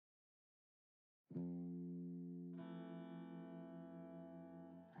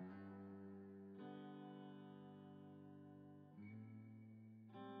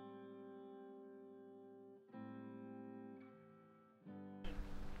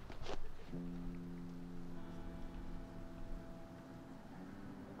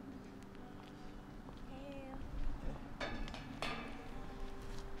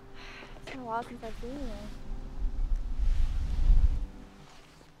a while since I've seen you.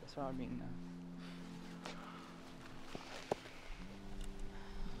 That's what I mean now.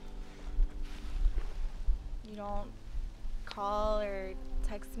 You don't call or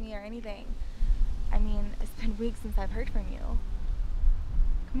text me or anything. I mean, it's been weeks since I've heard from you.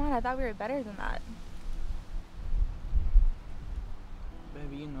 Come on, I thought we were better than that.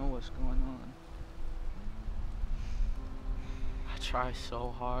 Baby, you know what's going on. I try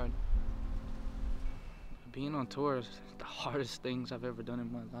so hard. Being on tour is the hardest things I've ever done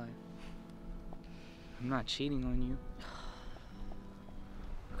in my life. I'm not cheating on you.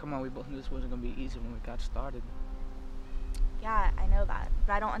 Come on, we both knew this wasn't gonna be easy when we got started. Yeah, I know that,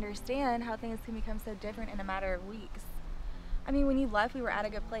 but I don't understand how things can become so different in a matter of weeks. I mean, when you left, we were at a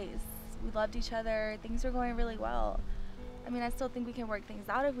good place. We loved each other, things were going really well. I mean, I still think we can work things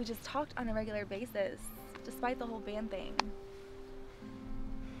out if we just talked on a regular basis, despite the whole band thing.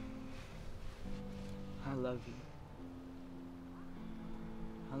 I love you.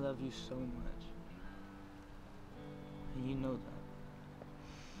 I love you so much. And you know that.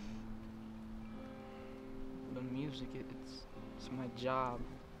 But music, it's my job.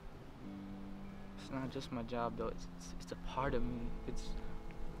 It's not just my job though, it's a part of me. It's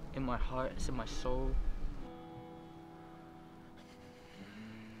in my heart, it's in my soul.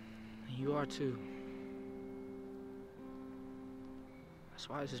 And you are too. That's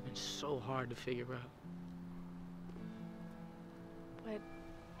why this has been so hard to figure out.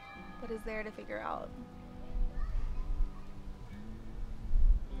 What is there to figure out?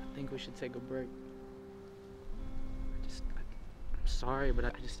 I think we should take a break. I'm sorry, but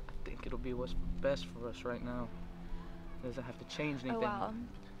I think it'll be what's best for us right now. It doesn't have to change anything. Oh wow.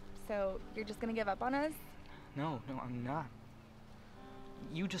 So you're just gonna give up on us? No, I'm not.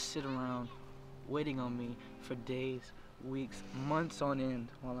 You just sit around waiting on me for days, weeks, months on end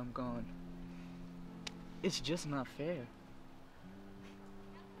while I'm gone. It's just not fair.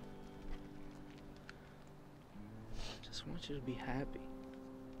 I just want you to be happy.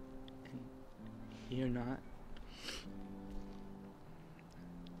 And you're not.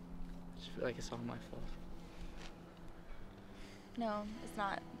 I just feel like it's all my fault. No, it's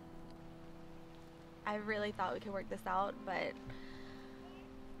not. I really thought we could work this out, but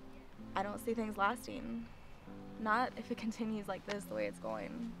I don't see things lasting. Not if it continues like this, the way it's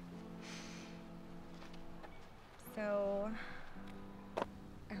going. So,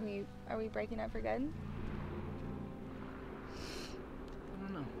 are we breaking up for good? I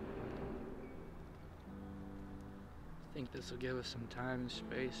don't know. I think this will give us some time and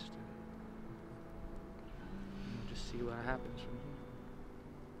space to just see what happens from here.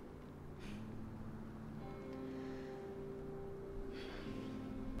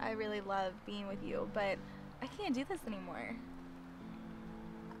 I really love being with you, but I can't do this anymore.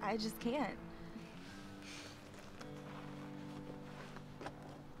 I just can't.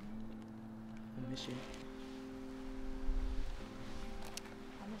 I miss you.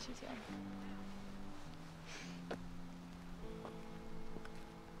 I miss you too.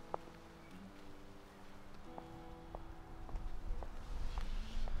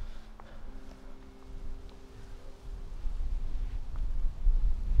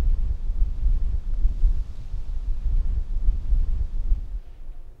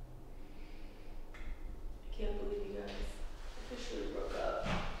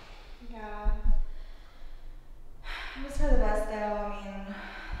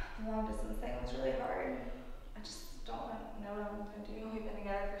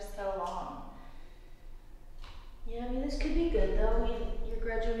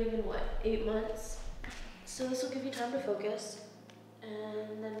 So this will give you time to focus,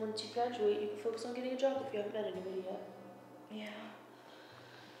 and then once you graduate, you can focus on getting a job if you haven't met anybody yet. Yeah,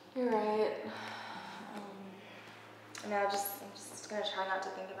 you're right. I mean, I'm just gonna try not to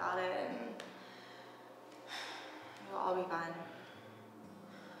think about it, and it'll all be fine.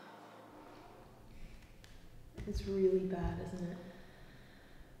 It's really bad, isn't it?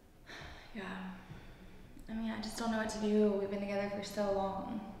 Yeah. I mean, I just don't know what to do. We've been together for so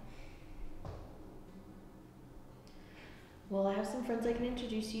long. Well, I have some friends I can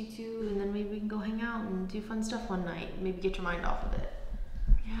introduce you to, and then maybe we can go hang out and do fun stuff one night. Maybe get your mind off of it.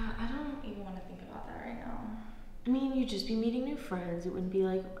 Yeah, I don't even want to think about that right now. I mean, you'd just be meeting new friends. It wouldn't be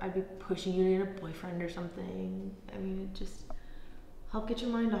like I'd be pushing you to get a boyfriend or something. I mean, it'd just help get your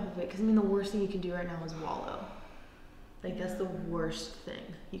mind off of it. Because, I mean, the worst thing you can do right now is wallow. Like, that's the worst thing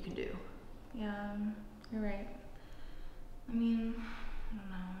you can do. Yeah, you're right. I mean, I don't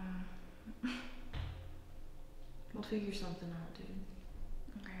know. We'll figure something out,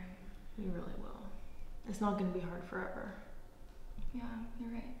 dude. Okay. You really will. It's not gonna be hard forever. Yeah,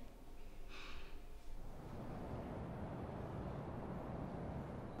 you're right.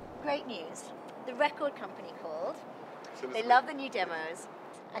 Great news. The record company called. They love the new demos,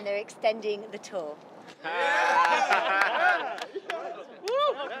 and they're extending the tour.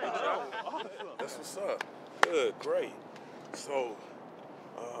 That's what's up. Good, great. So,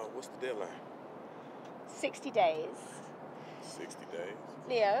 what's the deadline? 60 days. 60 days.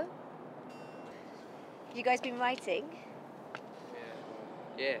 Leo, you guys been writing?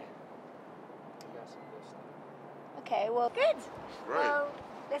 Yeah. Okay, well, good. Great. Well,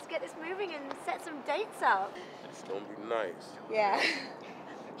 let's get this moving and set some dates up. It's gonna be nice. Yeah.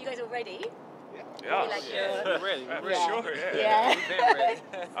 You guys all ready? Yeah. We're ready. We're Yeah. Sure, yeah. Yeah. We've been ready.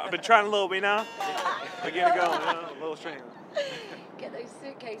 I've been trying a little bit now. We're getting going, a little string. Get those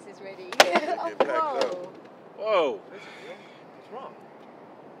suitcases ready. Get Oh, packed whoa. up. Whoa. What's wrong?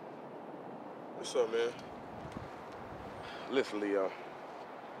 What's up, man? Listen, Leo.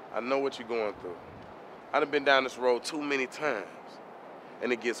 I know what you're going through. I done been down this road too many times,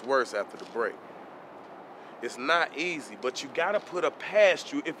 and it gets worse after the break. It's not easy, but you gotta put it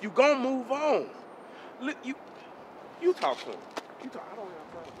past you if you gonna move on. Look, you talk to him. You talk. I don't have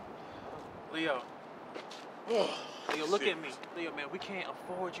Leo. time. Leo, look at me. Leo, man, we can't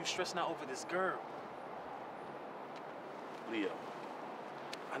afford you stressing out over this girl. Leo,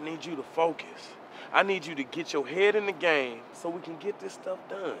 I need you to focus. I need you to get your head in the game so we can get this stuff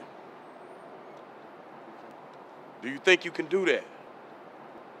done. Do you think you can do that?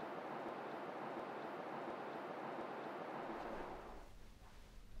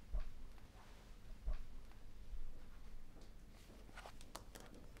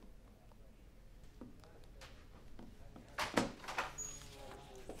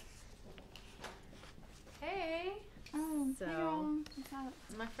 Hey. Oh, So- hey girl. What's up?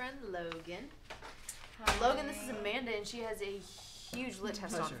 This is my friend Logan. Logan, this is Amanda, and she has a huge lit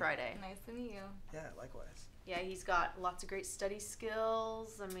test on Pleasure. Friday. Nice to meet you. Yeah, likewise. Yeah, he's got lots of great study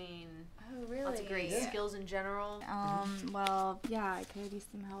skills. I mean, Oh, really? lots of great Yeah. skills in general. Well, yeah, I could use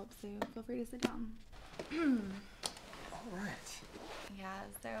some help, so feel free to sit down. All right. Yeah,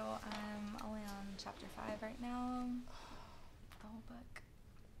 so I'm only on chapter 5 right now. The whole book.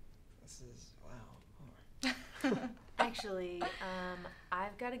 This is wow. Actually,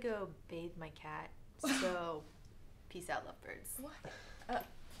 I've got to go bathe my cat. So, peace out, lovebirds. What?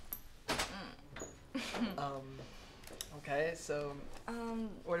 Okay, so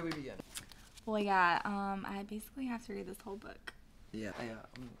where do we begin? Well, yeah, I basically have to read this whole book. Yeah,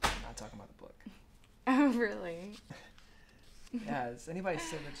 I'm not talking about the book. Oh, really? Yeah, has anybody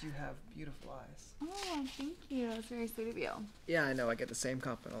said that you have beautiful eyes? Oh, thank you. That's very sweet of you. Yeah, I know. I get the same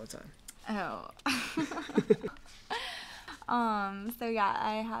compliment all the time. Oh. So yeah,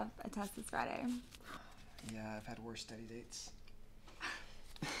 I have a test this Friday. Yeah, I've had worse study dates.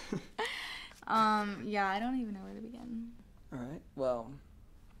 Yeah, I don't even know where to begin. All right. Well,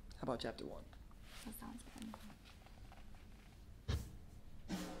 how about chapter 1? That sounds good.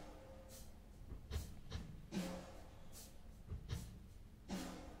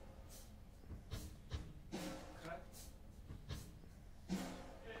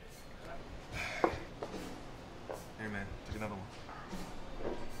 Hey, man, take another one.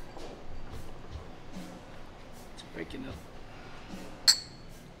 It's breaking up.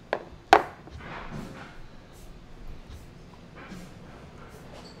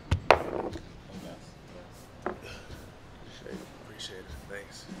 Appreciate it.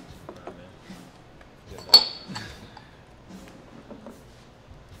 Thanks.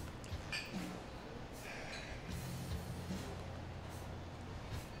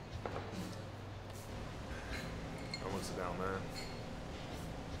 I want to sit down, man.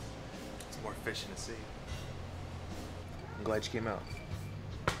 It's more fish in the sea. I'm glad you came out.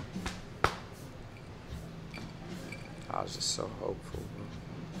 I was just so hopeful, bro.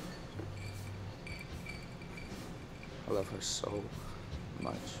 I love her so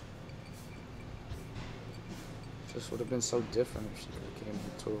much. Just would have been so different if she could have came to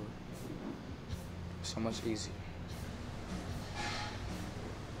the tour. So much easier.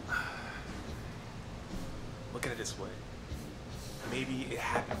 Look at it this way. Maybe it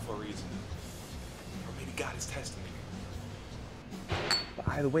happened for a reason. Or maybe God is testing me. But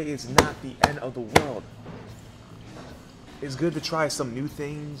either way, it's not the end of the world. It's good to try some new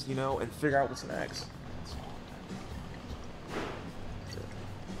things, you know, and figure out what's next.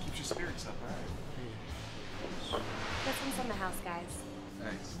 Keeps your spirits up, right? This one's on the house, guys.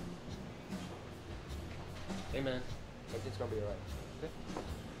 Thanks. Hey, man. Everything's gonna be alright. Okay?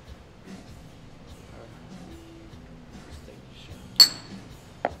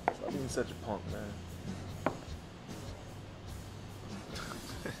 Stop being such a punk, man.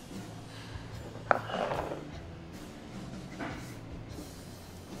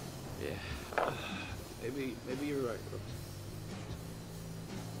 Yeah. Maybe you're right, bro.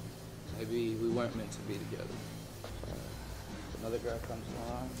 Maybe we weren't meant to be together. If another girl comes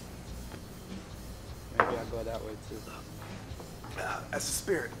along, maybe I'll go that way too. That's the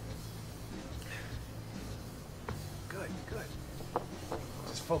spirit. Good.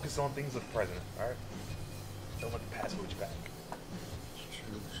 Just focus on things of the present, all right? Don't let the past hold you back. It's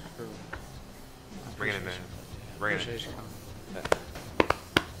true. Bring it in, man. Bring it in. Appreciate you coming.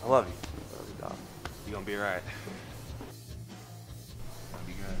 I love you. Love you, dog. You gonna be all right. Gonna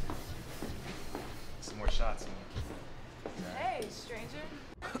be good. Some more shots. Hey, stranger.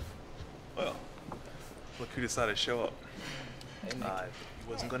 Well, look who decided to show up. Hey, Nikki.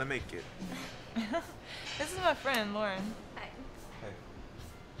 He wasn't gonna make it. This is my friend, Lauren. Hi. Hey.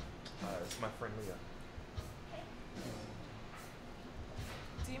 This is my friend Leah.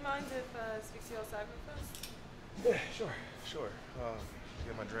 Do you mind if I speak to you outside real fast? Yeah, sure.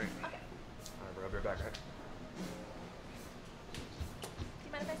 Get my drink. Okay. All right, bro, I'll be right back, right? Do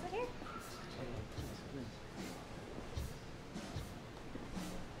you mind if I sit here?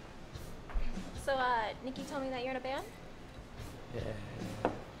 So, Nikki told me that you're in a band? Yeah.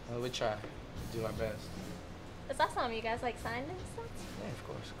 Well, we try. Do our best. Is that something you guys like signed and stuff? Yeah, of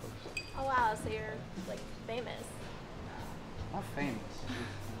course. Oh wow, so you're like famous. Not famous.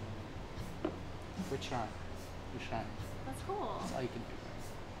 We're trying. We're trying. That's cool. That's all you can do.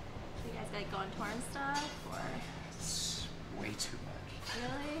 So you guys like go on tour and stuff, or? It's way too much.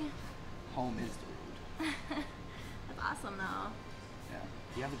 Really? Home is the road. That's awesome though. Yeah.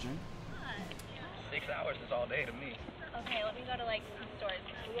 Do you have a drink? 6 hours is all day to me. Okay, let me go to like some stores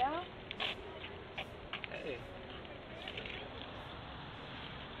now. Yeah? Hey.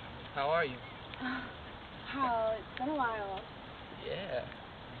 How are you? How? It's been a while. Yeah.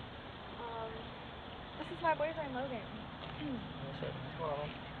 This is my boyfriend, Logan. What's up?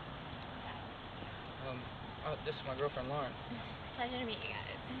 Well, this is my girlfriend, Lauren. Pleasure to meet you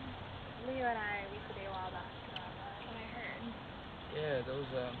guys. Leo and I used to date a while back. That's what I heard. Yeah, those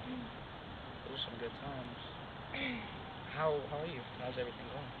were some good times. How are you? How's everything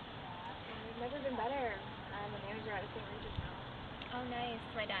going? We've never been better. I'm the manager at the St. Regis now. Oh, nice.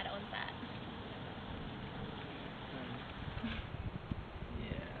 My dad owns that.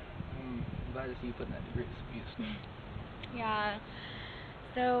 Yeah. I'm glad to see you putting that degree to some use. Yeah.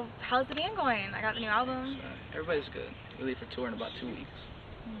 So, how's the band going? I got the new album. Everybody's good. We leave for tour in about 2 weeks.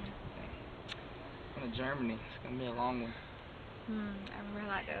 Going to Germany. It's going to be a long one. I remember how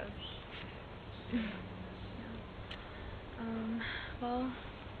that goes. Well,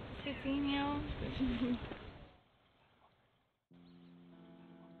 it's good seeing you.